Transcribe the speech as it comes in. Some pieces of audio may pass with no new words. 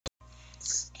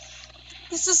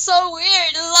This is so weird.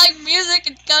 It's like music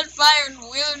and gunfire and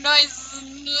weird noises.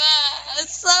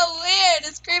 It's so weird.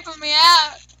 It's creeping me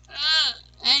out.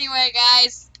 Anyway,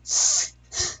 guys, it's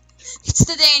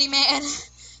the Danny Man,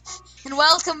 and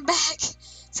welcome back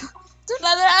to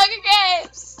another Hunger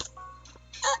Games.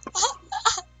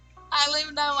 I don't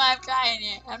even know why I'm crying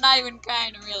here. I'm not even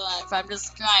crying in real life. I'm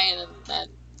just crying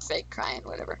and fake crying,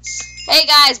 whatever. Hey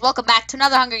guys, welcome back to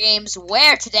another Hunger Games,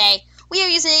 where today we are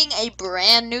using a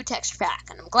brand new texture pack.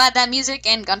 And I'm glad that music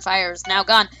and gunfire is now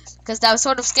gone, because that was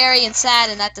sort of scary and sad,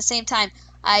 and at the same time,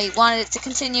 I wanted it to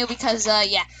continue because,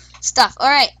 yeah, stuff.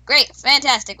 Alright, great,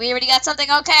 fantastic. We already got something.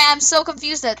 Okay, I'm so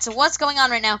confused as to what's going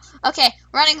on right now. Okay,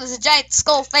 running. There's a giant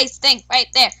skull face thing right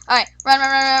there. Alright,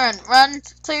 run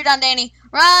till you're done, Danny.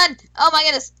 Run! Oh my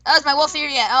goodness, that was my wolf ear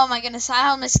yet. Oh my goodness,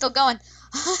 how am I still going?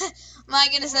 My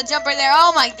goodness, that jump right there.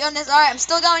 Oh my goodness. Alright, I'm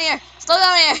still going here. Still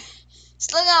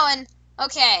going.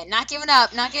 Okay, not giving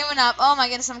up. Oh my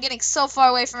goodness, I'm getting so far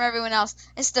away from everyone else.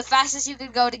 It's the fastest you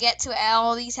could go to get to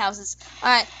all these houses.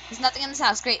 Alright, there's nothing in this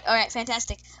house. Great. Alright,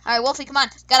 fantastic. Alright, Wolfie, come on.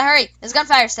 Gotta hurry. There's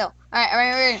gunfire still.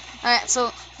 Alright. Alright,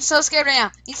 I'm so scared right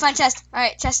now. Need to find chest.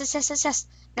 Alright, chest.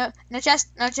 No chest.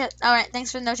 Alright,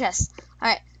 thanks for no chest.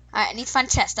 Alright, I need to find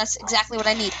chest. That's exactly what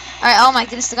I need. Alright, oh my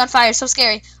goodness, the gunfire is so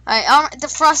scary. Alright, the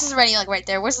frost is already, like, right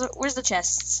there. Where's the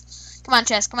chests? Come on,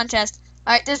 chest.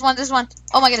 Alright, there's one.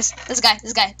 Oh my goodness, this guy.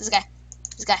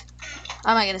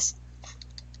 Oh my goodness.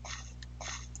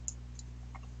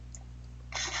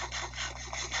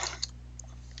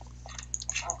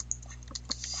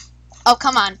 Oh,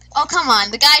 come on.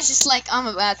 The guy's just like, I'm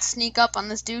about to sneak up on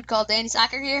this dude called Danny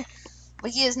Soccer here, but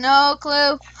he has no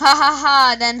clue.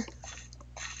 Ha. Then,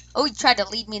 oh, you tried to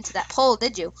lead me into that pole,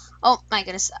 did you? Oh my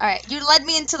goodness. Alright, you led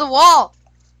me into the wall.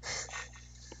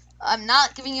 I'm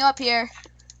not giving you up here.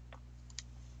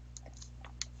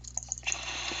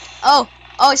 Oh,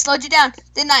 I slowed you down,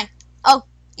 didn't I? Oh,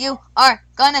 you are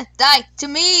gonna die to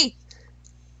me.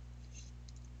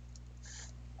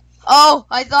 Oh,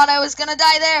 I thought I was gonna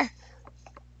die there,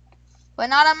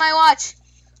 but not on my watch.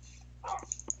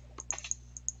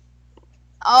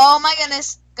 Oh my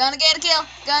goodness, gonna get a kill.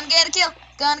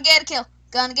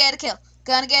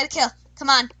 Come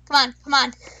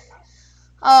on.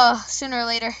 Oh, sooner or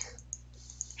later.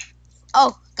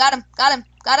 Oh, got him.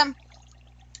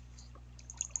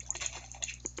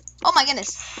 Oh my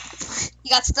goodness. He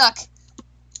got stuck.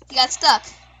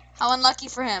 How unlucky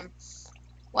for him.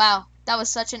 Wow, that was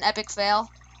such an epic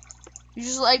fail. You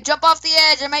just like jump off the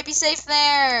edge. I might be safe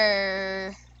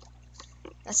there.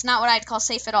 That's not what I'd call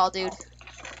safe at all, dude.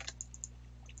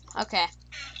 Okay.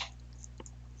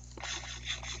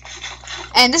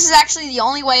 And this is actually the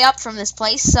only way up from this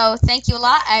place, so thank you a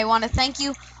lot. I want to thank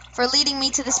you for leading me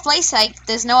to this place.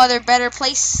 There's no other better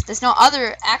place. There's no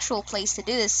other actual place to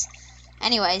do this.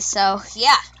 Anyway, so,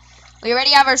 yeah. We already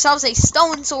have ourselves a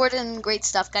stone sword and great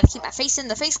stuff. Gotta keep my face in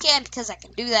the face can because I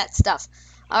can do that stuff.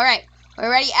 Alright, we're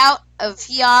already out of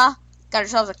here. Got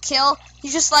ourselves a kill.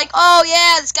 He's just like, oh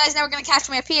yeah, this guy's never gonna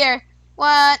catch me up here.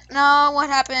 What? No, what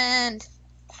happened?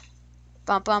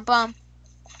 Bum.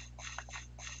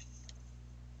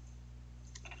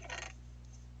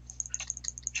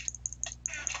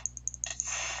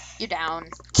 You're down.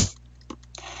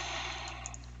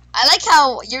 I like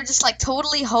how you're just like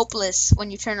totally hopeless when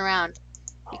you turn around,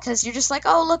 because you're just like,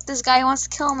 oh look, this guy wants to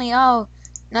kill me. Oh,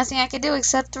 nothing I can do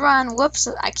except run. Whoops,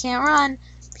 I can't run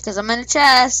because I'm in a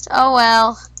chest. Oh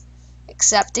well,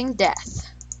 accepting death.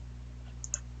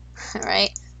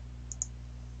 Alright,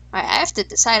 I have to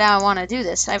decide how I want to do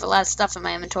this. I have a lot of stuff in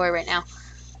my inventory right now.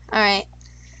 Alright,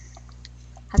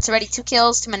 that's already 2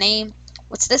 kills to my name.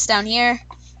 What's this down here?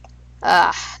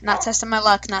 Not testing my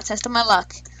luck.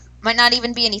 Might not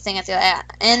even be anything at the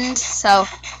end, so...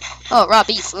 Oh, raw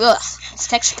beef. Ugh. It's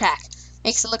texture pack.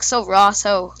 Makes it look so raw,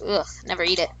 so... Ugh. Never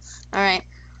eat it. Alright.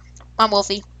 Come on,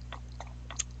 Wolfie.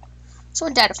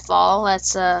 Someone died of fall.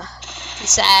 That's, pretty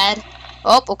sad.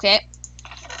 Oh, okay.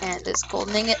 And this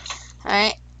golden ingot.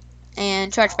 Alright.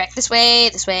 And charge back this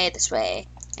way.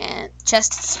 And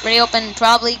chest's already open.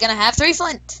 Probably gonna have 3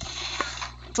 flint.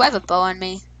 Do I have a bow on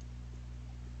me?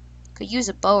 Could use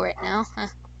a bow right now. Huh.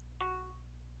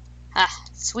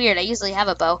 It's weird. I usually have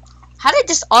a bow. How did I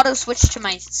just auto-switch to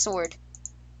my sword?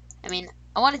 I mean,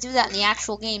 I want to do that in the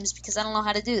actual games because I don't know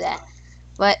how to do that.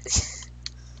 But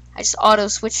I just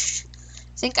auto-switched.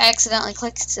 I think I accidentally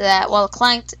clicked that while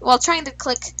trying to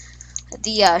click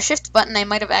the shift button. I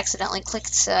might have accidentally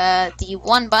clicked the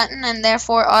 1 button and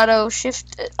therefore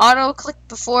auto-clicked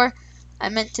before I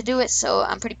meant to do it. So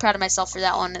I'm pretty proud of myself for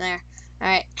that one there.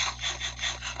 Alright.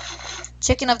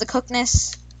 Chicken of the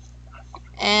cookness.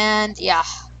 And yeah,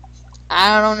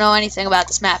 I don't know anything about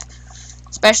this map.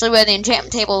 Especially where the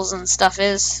enchantment tables and stuff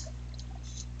is.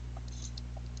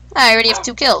 I already have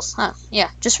 2 kills. Huh.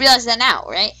 Yeah. Just realized that now,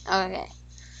 right? Okay.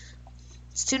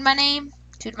 It's 2 to my name.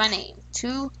 2 to my name.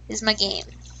 2 is my game.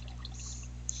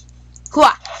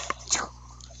 Hooah!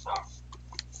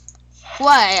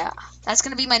 Hooah! That's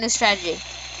gonna be my new strategy.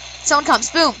 Someone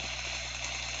comes. Boom!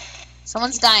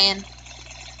 Someone's dying.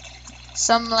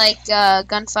 Some, like,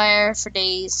 gunfire for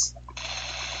days.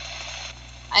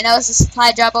 I know it's a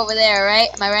supply drop over there, right?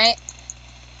 Am I right?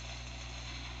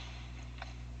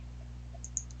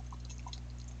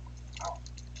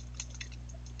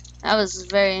 That was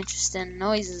very interesting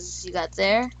noises you got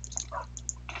there.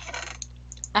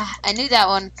 I knew that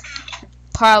one would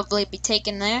probably be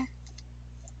taken there.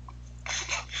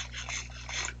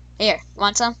 Here,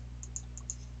 want some?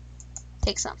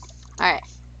 Take some. Alright.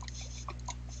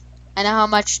 I know how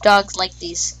much dogs like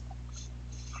these.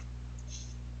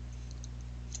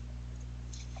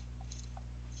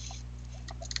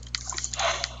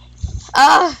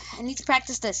 I need to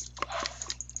practice this.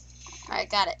 Alright,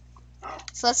 got it.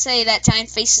 So let's say that giant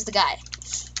faces the guy.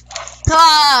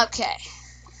 Okay.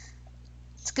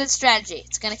 It's a good strategy.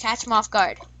 It's gonna catch him off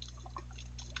guard.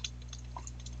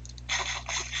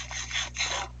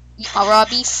 Eat my raw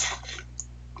beef.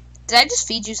 Did I just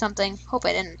feed you something? Hope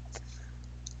I didn't.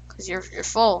 Cause you're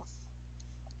full.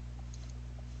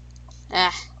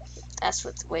 That's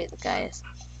what the way the guy is.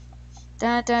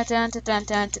 Dun dun dun dun dun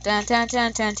dun dun dun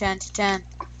dun dun dun dun.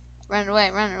 Run away,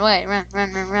 run away, run,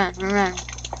 run, run, run, run, run.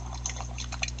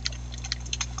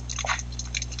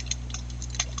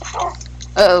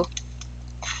 Uh-oh.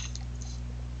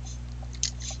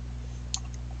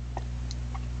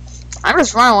 I'm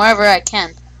just running wherever I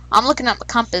can. I'm looking at the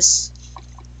compass.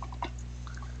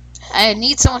 I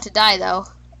need someone to die, though.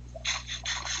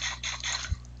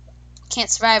 Can't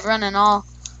survive running all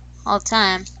the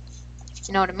time, if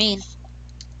you know what I mean.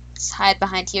 Just hide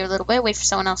behind here a little bit, wait for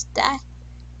someone else to die.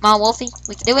 Come on, Wolfie.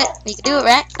 We can do it. We can do it,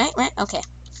 right? Right? Okay.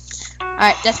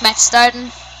 Alright, deathmatch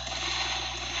starting.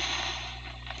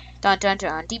 Dun dun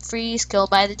dun. Deep freeze.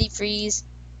 Killed by the deep freeze.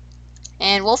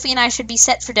 And Wolfie and I should be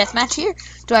set for deathmatch here.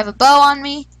 Do I have a bow on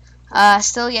me?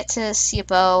 Still yet to see a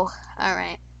bow.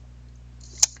 Alright.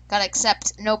 Gotta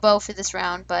accept no bow for this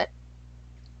round, but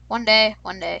one day,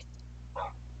 one day.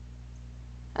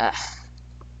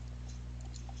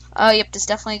 Oh, yep, there's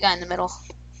definitely a guy in the middle.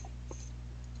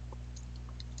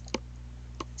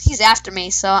 He's after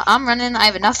me, so I'm running. I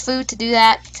have enough food to do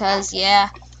that because, yeah.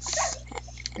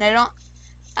 And I don't.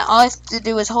 All I have to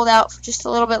do is hold out for just a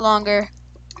little bit longer.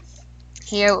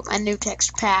 Here with my new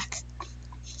texture pack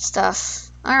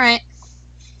stuff. Alright.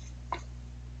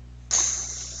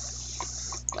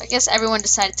 I guess everyone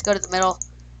decided to go to the middle,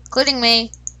 including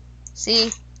me.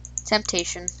 See?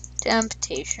 Temptation.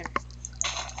 Temptation.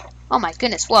 Oh my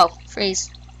goodness. Whoa. Freeze.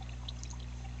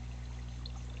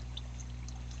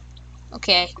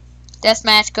 Okay.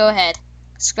 Deathmatch, go ahead.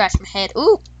 Scratch my head.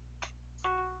 Ooh!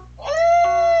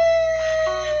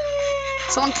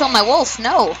 Someone killed my wolf.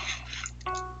 No.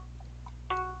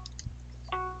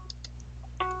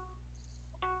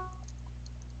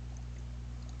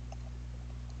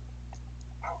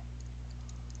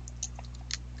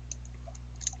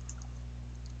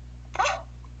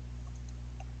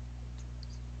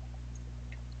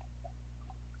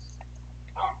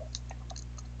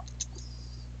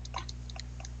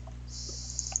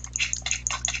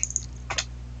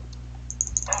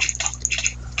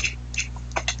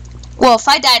 Well, if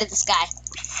I die to this guy.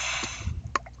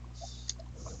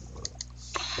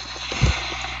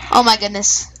 Oh my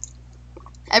goodness.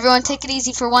 Everyone take it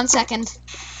easy for 1 second.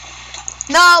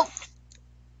 No!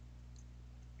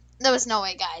 There was no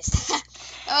way, guys.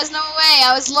 There was no way.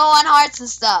 I was low on hearts and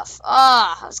stuff.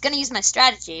 Oh, I was going to use my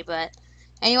strategy, but...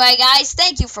 Anyway, guys,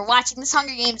 thank you for watching this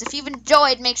Hunger Games. If you've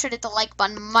enjoyed, make sure to hit the like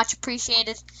button. Much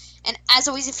appreciated. And as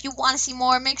always, if you want to see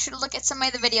more, make sure to look at some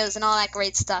of the videos and all that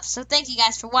great stuff. So thank you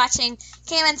guys for watching.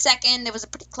 Came in second. It was a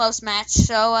pretty close match.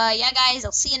 So, yeah, guys,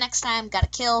 I'll see you next time. Got a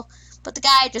kill. But the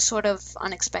guy just sort of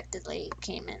unexpectedly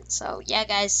came in. So, yeah,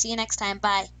 guys, see you next time.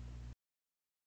 Bye.